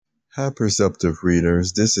Hi, perceptive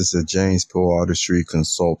readers. This is a James Poe Artistry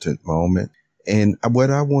Consultant moment. And what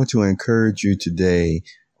I want to encourage you today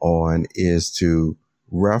on is to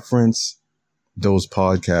reference those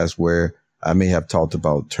podcasts where I may have talked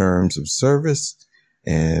about terms of service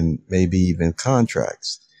and maybe even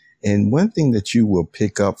contracts. And one thing that you will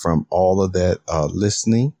pick up from all of that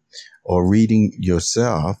listening or reading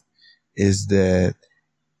yourself is that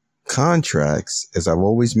contracts, as I've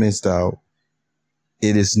always missed out,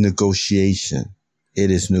 it is negotiation. It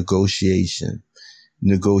is negotiation.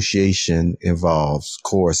 Negotiation involves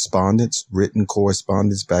correspondence, written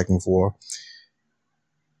correspondence back and forth.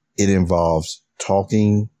 It involves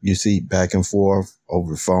talking, back and forth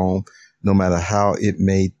over phone, no matter how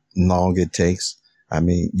long it takes. I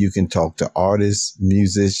mean, you can talk to artists,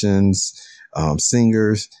 musicians,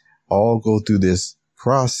 singers, all go through this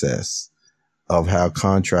process of how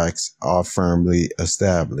contracts are firmly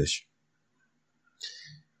established.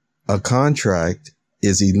 A contract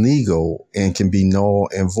is illegal and can be null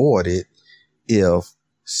and voided if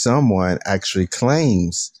someone actually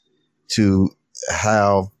claims to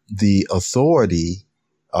have the authority,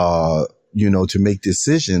 to make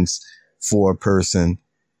decisions for a person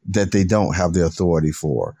that they don't have the authority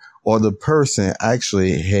for, or the person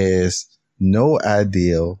actually has no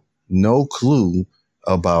idea, no clue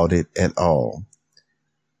about it at all.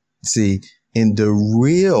 See, in the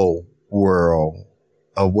real world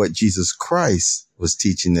of what Jesus Christ was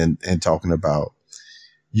teaching and talking about,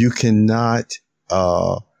 you cannot,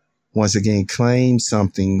 once again, claim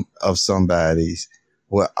something of somebody's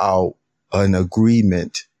without an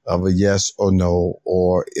agreement of a yes or no,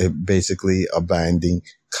 or basically a binding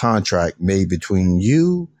contract made between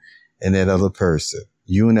you and that other person,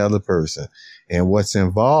 And what's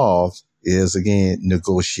involved is, again,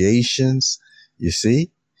 negotiations, you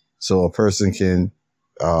see? So a person can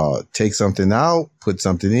take something out, put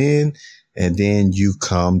something in, and then you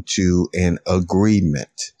come to an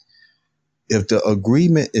agreement. If the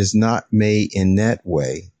agreement is not made in that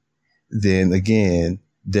way, then again,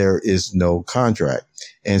 there is no contract.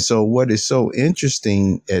 And so what is so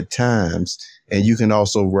interesting at times, and you can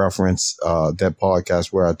also reference that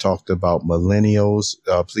podcast where I talked about millennials,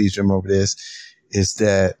 please remember this, is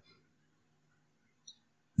that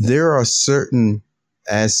there are certain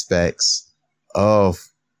aspects of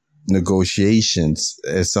negotiations,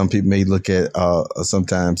 as some people may look at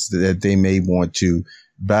sometimes, that they may want to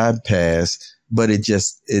bypass, but it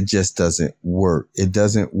just doesn't work. It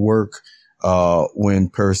doesn't work when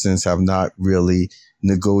persons have not really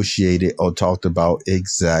negotiated or talked about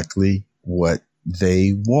exactly what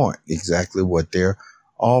they want, exactly what they're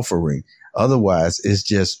offering. Otherwise, it's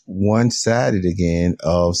just one-sided again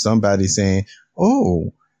of somebody saying,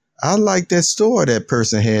 "Oh, I like that store that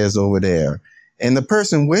person has over there." And the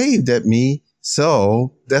person waved at me,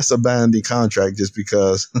 so that's a binding contract just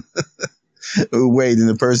because wait, and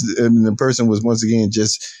the person was once again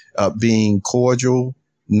just being cordial,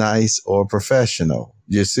 nice, or professional.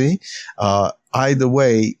 You see, either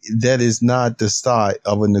way, that is not the start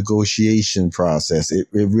of a negotiation process. It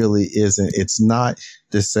really isn't. It's not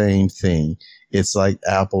the same thing. It's like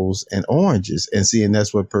apples and oranges. And see, and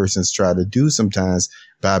that's what persons try to do sometimes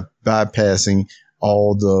by bypassing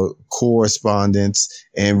all the correspondence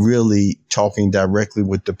and really talking directly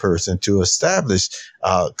with the person to establish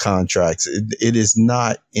contracts. It is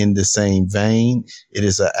not in the same vein. It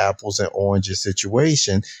is an apples and oranges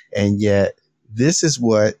situation. And yet this is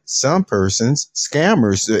what some persons,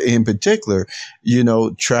 scammers in particular,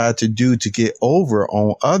 try to do to get over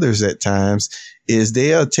on others at times, is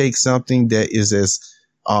they'll take something that is as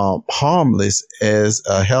harmless as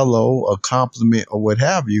a hello, a compliment, or what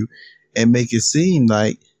have you, and make it seem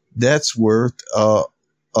like that's worth a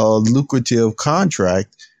lucrative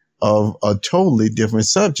contract of a totally different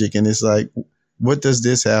subject. And it's like, what does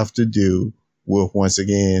this have to do with, once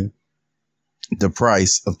again, the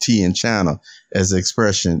price of tea in China, as the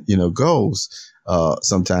expression, goes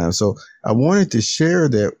sometimes. So I wanted to share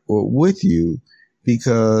that with you,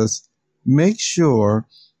 because make sure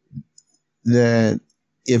that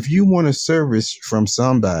if you want a service from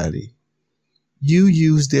somebody, you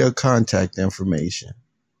use their contact information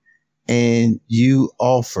and you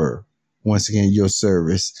offer, once again, your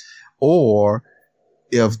service. Or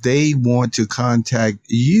if they want to contact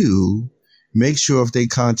you, make sure if they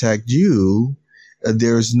contact you,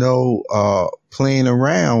 there's no playing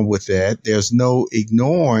around with that. There's no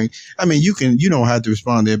ignoring. I mean, you don't have to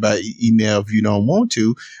respond to it by email if you don't want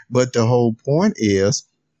to, but the whole point is,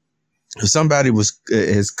 if somebody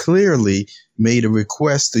has clearly made a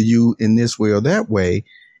request to you in this way or that way,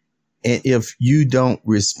 and if you don't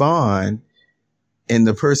respond, and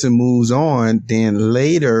the person moves on, then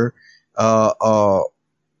later,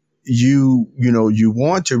 you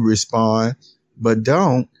want to respond, but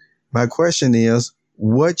don't. My question is,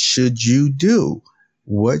 what should you do?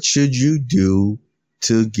 What should you do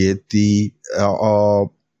to get the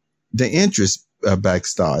interest back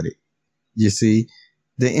started? You see,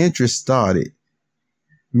 the interest started.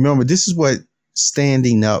 Remember, this is what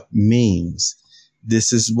standing up means.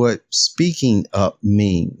 This is what speaking up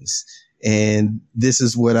means. And this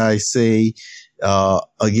is what I say,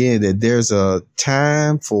 again, that there's a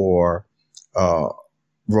time for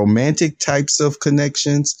romantic types of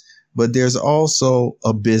connections, but there's also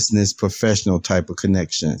a business professional type of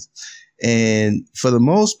connections. And for the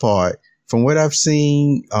most part, from what I've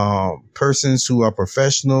seen, persons who are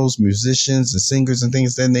professionals, musicians and singers and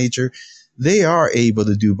things of that nature, they are able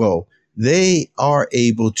to do both. They are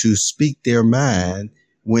able to speak their mind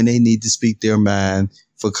when they need to speak their mind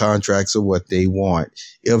for contracts or what they want.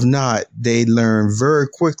 If not, they learn very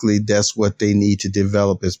quickly that's what they need to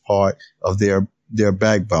develop as part of their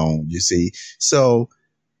backbone, you see. So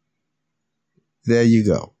there you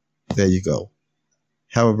go. There you go.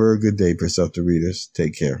 Have a very good day, Perceptive Readers.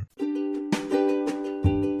 Take care.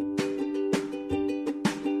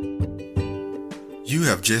 You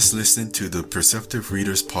have just listened to the Perceptive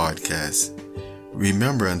Readers podcast.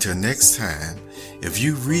 Remember, until next time, if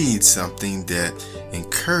you read something that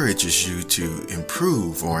encourages you to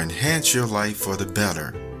improve or enhance your life for the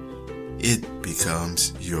better, it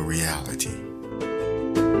becomes your reality.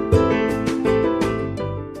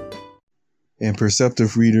 And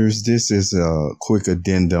Perceptive Readers, this is a quick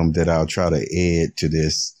addendum that I'll try to add to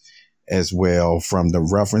this as well from the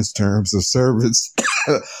reference terms of service,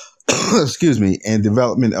 excuse me, and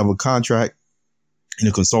development of a contract in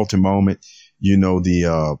a consulting moment. You know,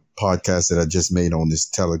 the podcast that I just made on this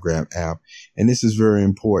Telegram app. And this is very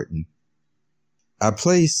important. I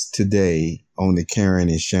placed today on the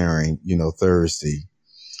Caring and Sharing, Thursday,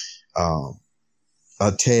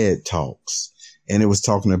 a TED Talks. And it was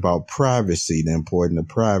talking about privacy, the importance of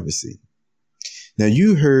privacy. Now,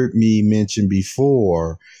 you heard me mention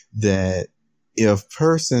before that if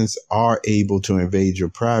persons are able to invade your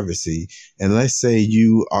privacy, and let's say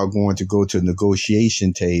you are going to go to a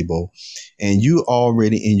negotiation table and you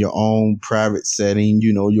already in your own private setting,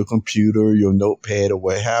 your computer, your notepad or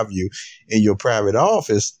what have you, in your private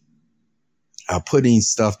office, are putting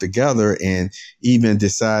stuff together and even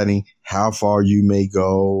deciding how far you may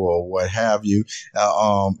go or what have you,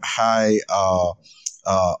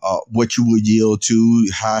 what you would yield to,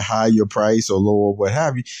 how high your price or lower, what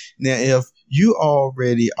have you. Now, if you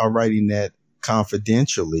already are writing that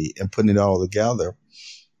confidentially and putting it all together,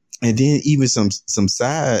 and then even some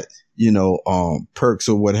side, perks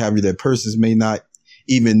or what have you that persons may not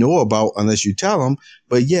even know about unless you tell them,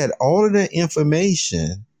 but yet all of that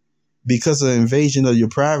information, because of the invasion of your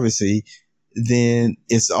privacy, then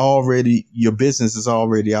your business is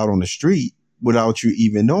already out on the street without you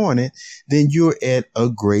even knowing it, then you're at a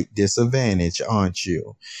great disadvantage, aren't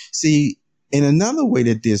you? See, in another way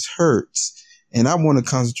that this hurts, and I want to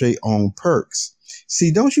concentrate on perks.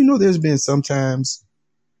 See, don't you know there's been sometimes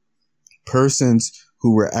persons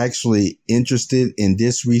who were actually interested in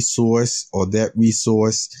this resource or that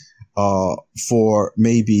resource for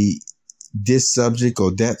maybe this subject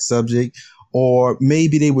or that subject, or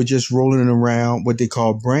maybe they were just rolling around what they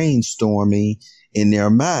call brainstorming in their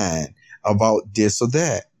mind about this or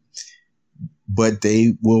that, but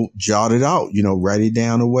they will jot it out, write it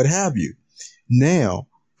down or what have you. Now,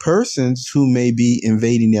 persons who may be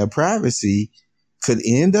invading their privacy could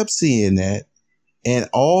end up seeing that and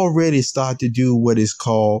already start to do what is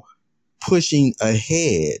called pushing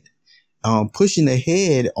ahead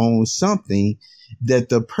on something that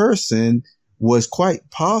the person was quite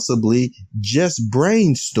possibly just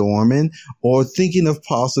brainstorming or thinking of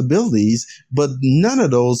possibilities, but none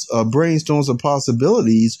of those brainstorms or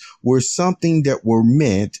possibilities were something that were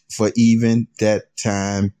meant for even that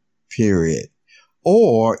time period.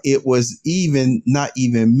 Or it was not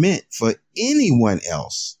even meant for anyone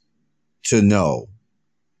else to know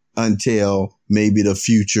until maybe the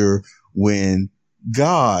future when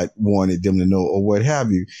God wanted them to know or what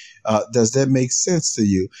have you. Does that make sense to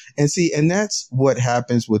you? And that's what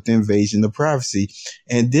happens with invasion of privacy.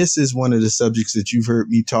 And this is one of the subjects that you've heard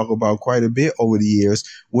me talk about quite a bit over the years,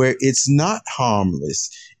 where it's not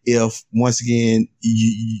harmless if, once again,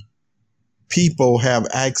 people have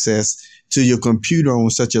access to your computer on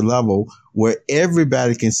such a level where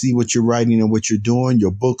everybody can see what you're writing and what you're doing,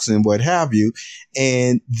 your books and what have you.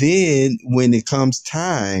 And then when it comes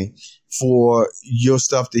time for your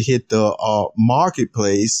stuff to hit the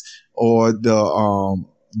marketplace or the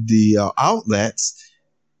outlets,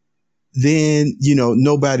 then,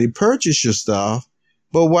 nobody purchased your stuff.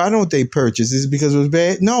 But why don't they purchase? Is it because it was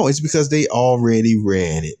bad? No, it's because they already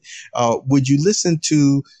read it. Would you listen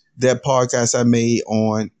to that podcast I made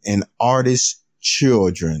on an artist's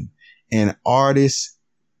children? An artist's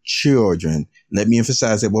children. Let me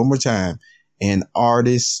emphasize that one more time. An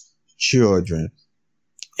artist's children.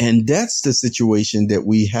 And that's the situation that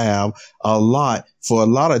we have a lot for a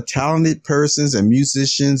lot of talented persons and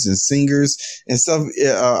musicians and singers and stuff.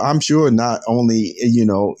 I'm sure not only,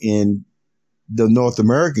 in the North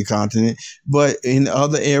American continent, but in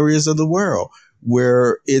other areas of the world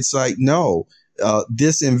where it's like, no,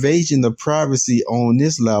 this invasion of privacy on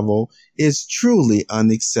this level is truly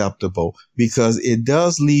unacceptable because it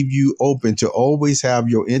does leave you open to always have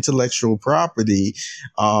your intellectual property,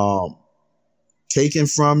 taken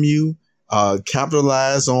from you,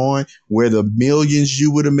 capitalized on, where the millions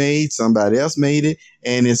you would have made, somebody else made it.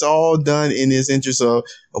 And it's all done in this interest of,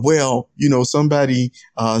 well, somebody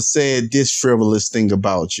said this frivolous thing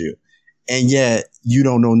about you. And yet you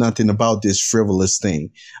don't know nothing about this frivolous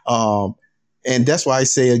thing. And that's why I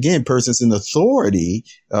say, again, persons in authority,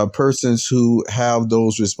 persons who have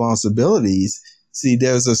those responsibilities. See,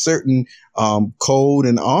 there's a certain code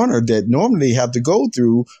and honor that normally they have to go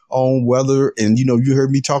through on whether, and you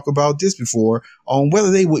heard me talk about this before, on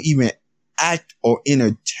whether they will even act or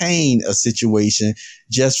entertain a situation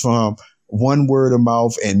just from one word of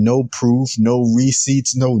mouth and no proof, no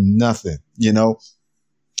receipts, no nothing,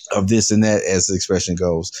 of this and that, as the expression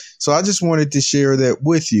goes. So I just wanted to share that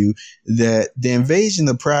with you, that the invasion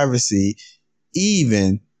of privacy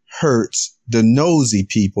even hurts the nosy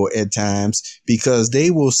people at times, because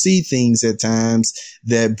they will see things at times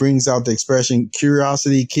that brings out the expression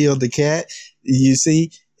curiosity killed the cat. You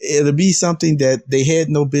see, it'll be something that they had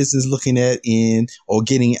no business looking at or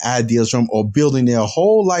getting ideas from or building their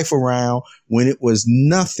whole life around, when it was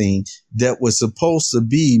nothing that was supposed to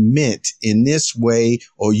be meant in this way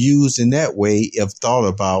or used in that way if thought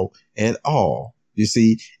about at all. You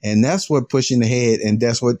see, and that's what pushing ahead, and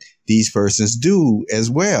that's what these persons do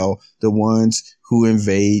as well. The ones who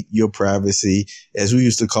invade your privacy, as we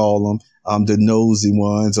used to call them, the nosy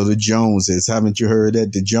ones, or the Joneses. Haven't you heard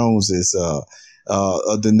that? The Joneses,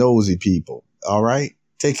 the nosy people. All right.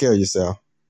 Take care of yourself.